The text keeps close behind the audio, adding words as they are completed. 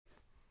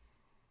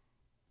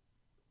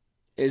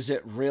Is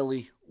it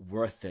really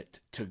worth it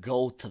to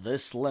go to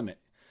this limit,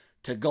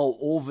 to go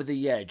over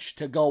the edge,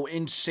 to go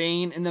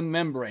insane in the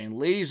membrane?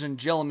 Ladies and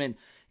gentlemen,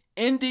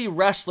 Indy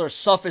wrestler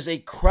suffers a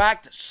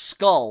cracked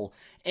skull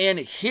and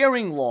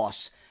hearing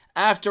loss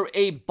after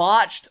a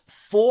botched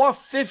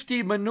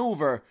 450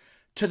 maneuver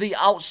to the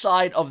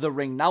outside of the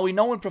ring. Now, we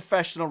know in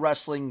professional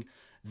wrestling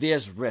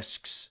there's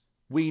risks.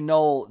 We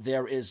know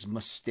there is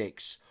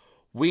mistakes.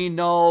 We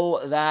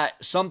know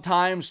that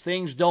sometimes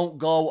things don't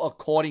go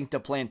according to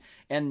plan.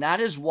 And that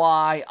is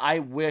why I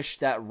wish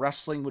that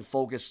wrestling would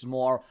focus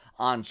more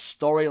on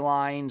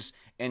storylines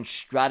and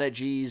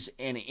strategies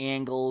and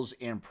angles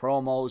and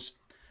promos.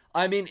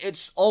 I mean,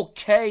 it's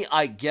okay,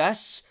 I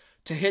guess,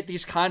 to hit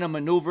these kind of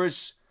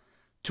maneuvers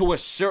to a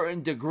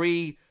certain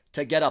degree,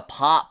 to get a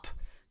pop,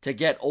 to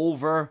get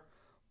over.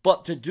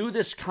 But to do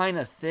this kind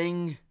of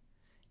thing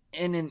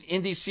in an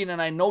indie scene,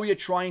 and I know you're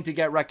trying to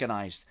get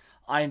recognized.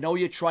 I know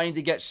you're trying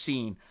to get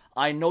seen.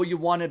 I know you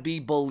want to be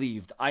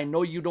believed. I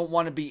know you don't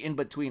want to be in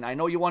between. I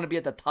know you want to be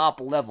at the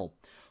top level.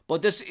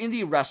 But this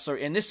indie wrestler,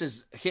 and this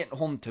is hitting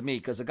home to me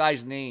because the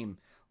guy's name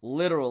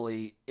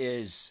literally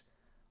is,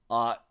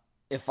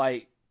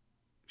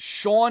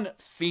 Shawn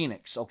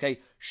Phoenix, okay?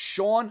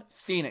 Shawn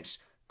Phoenix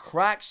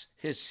cracks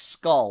his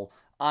skull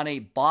on a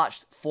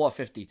botched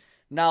 450.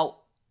 Now,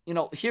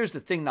 here's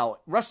the thing now.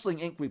 Wrestling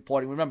Inc.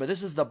 reporting, remember,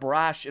 this is the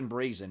brash and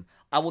brazen.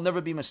 I will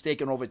never be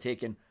mistaken or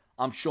overtaken.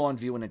 I'm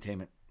Seanzviewent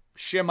Entertainment.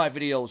 Share my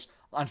videos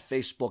on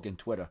Facebook and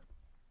Twitter.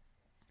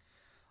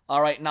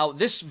 All right, now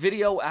this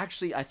video,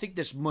 actually, I think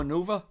this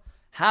maneuver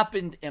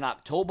happened in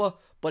October,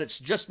 but it's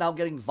just now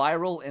getting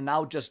viral and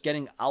now just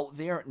getting out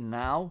there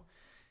now.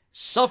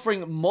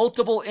 Suffering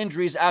multiple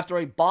injuries after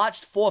a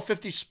botched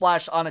 450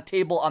 splash on a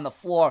table on the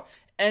floor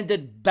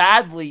ended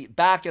badly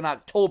back in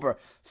October.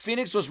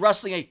 Phoenix was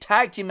wrestling a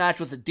tag team match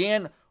with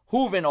Dan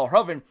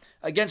Hoven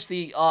against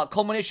the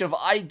culmination of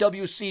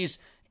IWC's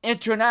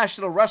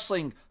International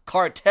Wrestling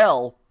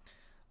Cartel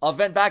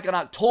event back in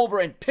October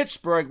in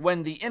Pittsburgh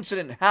when the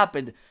incident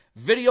happened.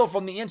 Video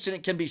from the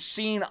incident can be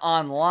seen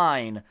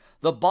online.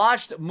 The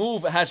botched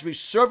move has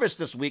resurfaced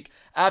this week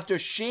after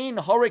Shane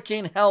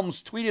Hurricane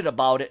Helms tweeted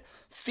about it.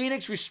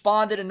 Phoenix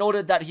responded and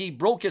noted that he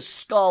broke his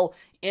skull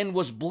and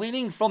was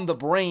bleeding from the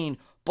brain,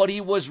 but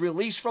he was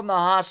released from the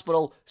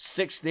hospital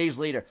 6 days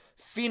later.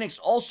 Phoenix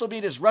also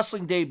made his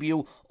wrestling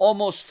debut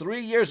almost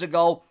 3 years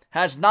ago,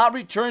 has not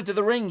returned to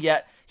the ring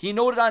yet. He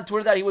noted on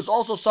Twitter that he was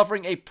also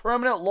suffering a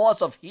permanent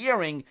loss of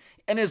hearing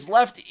in his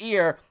left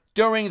ear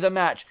during the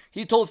match.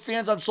 He told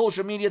fans on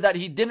social media that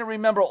he didn't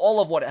remember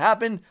all of what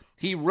happened.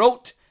 He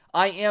wrote,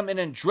 "I am an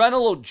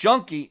adrenaline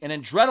junkie,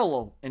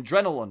 adrenaline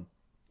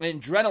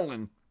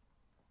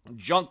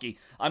junkie."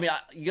 I mean,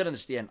 you gotta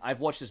understand,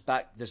 I've watched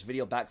this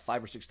video back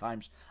 5 or 6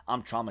 times.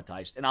 I'm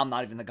traumatized, and I'm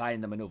not even the guy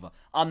in the maneuver.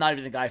 I'm not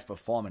even the guy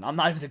performing. I'm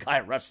not even the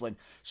guy wrestling.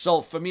 So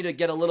for me to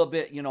get a little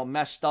bit,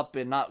 messed up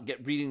and not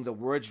get reading the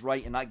words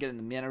right and not getting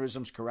the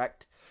mannerisms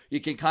correct, you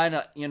can kind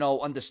of,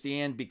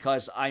 understand,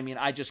 because I mean,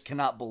 I just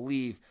cannot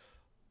believe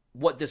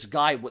what this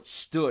guy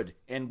withstood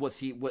and what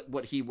he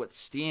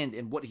withstand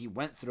and what he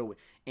went through,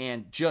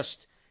 and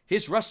just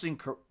his wrestling.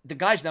 The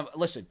guy's never,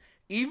 listen,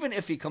 even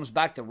if he comes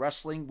back to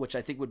wrestling, which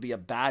I think would be a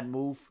bad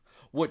move,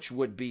 which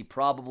would be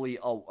probably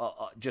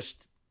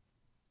just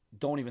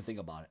don't even think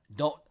about it.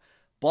 Don't.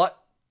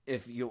 But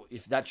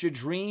if that's your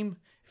dream,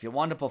 if you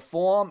want to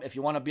perform, if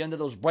you want to be under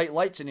those bright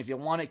lights, and if you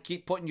want to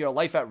keep putting your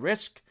life at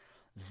risk,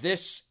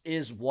 this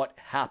is what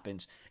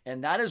happens.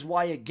 And that is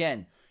why,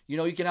 again,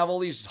 you can have all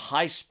these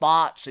high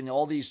spots and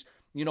all these,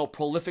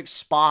 prolific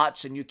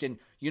spots, and you can,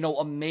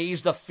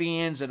 amaze the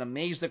fans and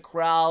amaze the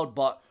crowd,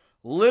 but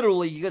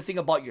literally, you got to think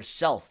about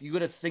yourself. You got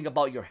to think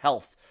about your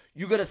health.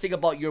 You got to think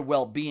about your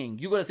well-being.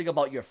 You got to think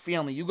about your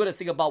family. You got to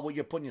think about what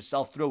you're putting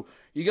yourself through.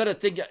 You got to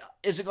think,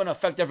 is it going to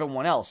affect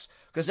everyone else?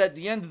 Because at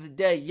the end of the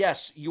day,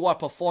 yes, you are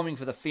performing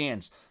for the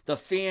fans. The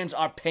fans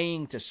are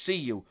paying to see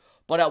you.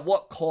 But at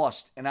what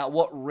cost and at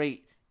what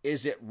rate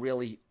is it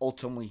really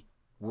ultimately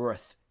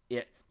worth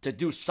it to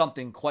do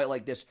something quite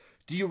like this?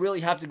 Do you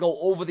really have to go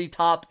over the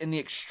top in the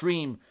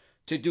extreme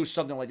to do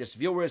something like this?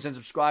 Viewers and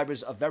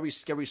subscribers, a very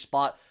scary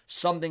spot.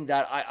 Something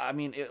that, I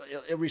mean,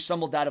 it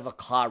resembled that of a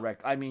car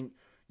wreck. I mean,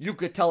 you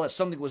could tell that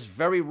something was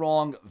very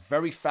wrong,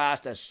 very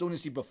fast, as soon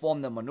as he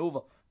performed the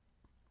maneuver.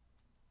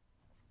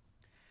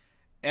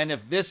 And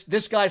if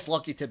this guy's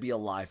lucky to be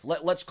alive.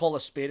 Let's call a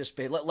spade a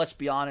spade. Let's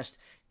be honest.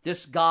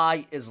 This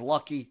guy is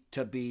lucky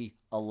to be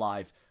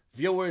alive.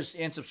 Viewers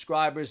and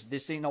subscribers,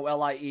 this ain't no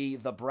LIE,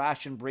 the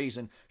brash and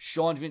brazen.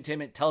 Seanzviewent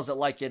Entertainment tells it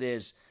like it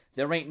is.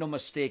 There ain't no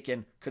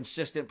mistaken,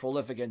 consistent,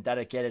 prolific, and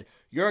dedicated.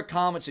 Your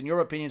comments and your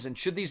opinions, and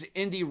should these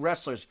indie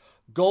wrestlers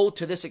go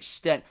to this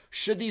extent?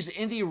 Should these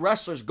indie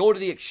wrestlers go to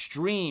the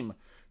extreme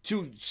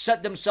to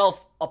set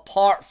themselves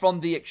apart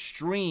from the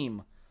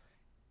extreme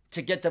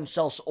to get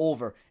themselves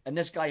over? And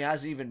this guy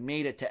hasn't even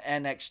made it to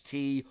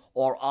NXT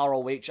or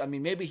ROH. I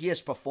mean, maybe he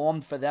has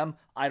performed for them.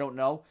 I don't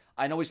know.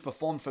 I know he's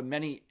performed for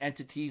many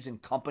entities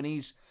and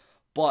companies.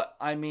 But,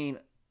 I mean,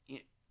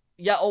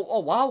 yeah, oh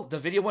wow, the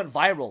video went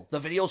viral. The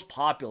video's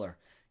popular.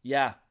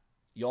 Yeah,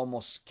 you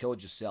almost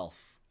killed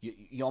yourself.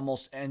 You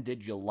almost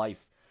ended your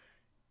life.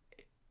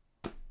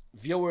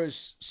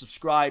 Viewers,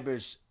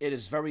 subscribers,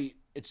 it's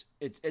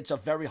a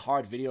very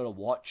hard video to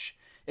watch.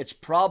 It's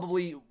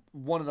probably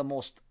one of the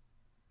most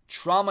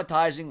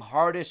traumatizing,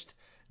 hardest,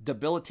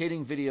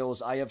 debilitating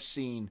videos I have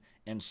seen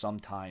in some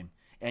time.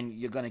 And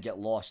you're going to get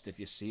lost if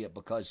you see it,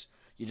 because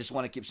you just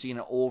want to keep seeing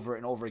it over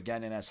and over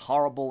again. And as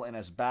horrible and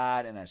as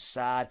bad and as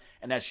sad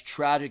and as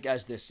tragic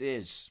as this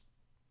is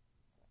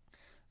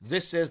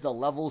the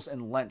levels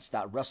and lengths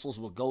that wrestlers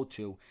will go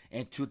to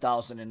in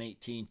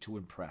 2018 to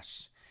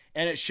impress.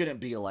 And it shouldn't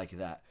be like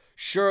that.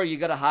 Sure, you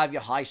got to have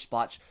your high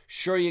spots.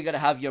 Sure, you got to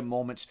have your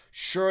moments.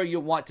 Sure, you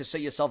want to set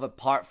yourself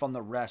apart from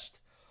the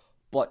rest.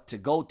 But to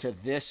go to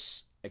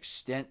this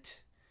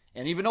extent,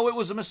 and even though it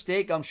was a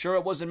mistake, I'm sure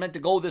it wasn't meant to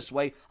go this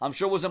way. I'm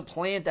sure it wasn't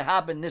planned to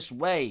happen this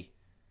way.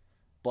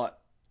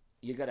 But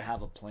you got to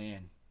have a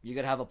plan. You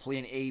got to have a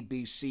plan A,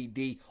 B, C,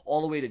 D,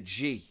 all the way to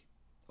G,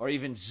 or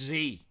even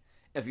Z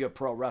if you're a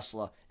pro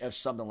wrestler, if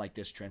something like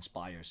this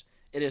transpires.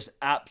 It is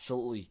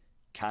absolutely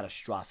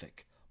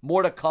catastrophic.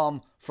 More to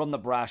come from the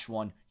Brash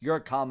one. Your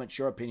comments,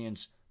 your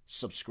opinions,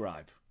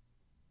 subscribe.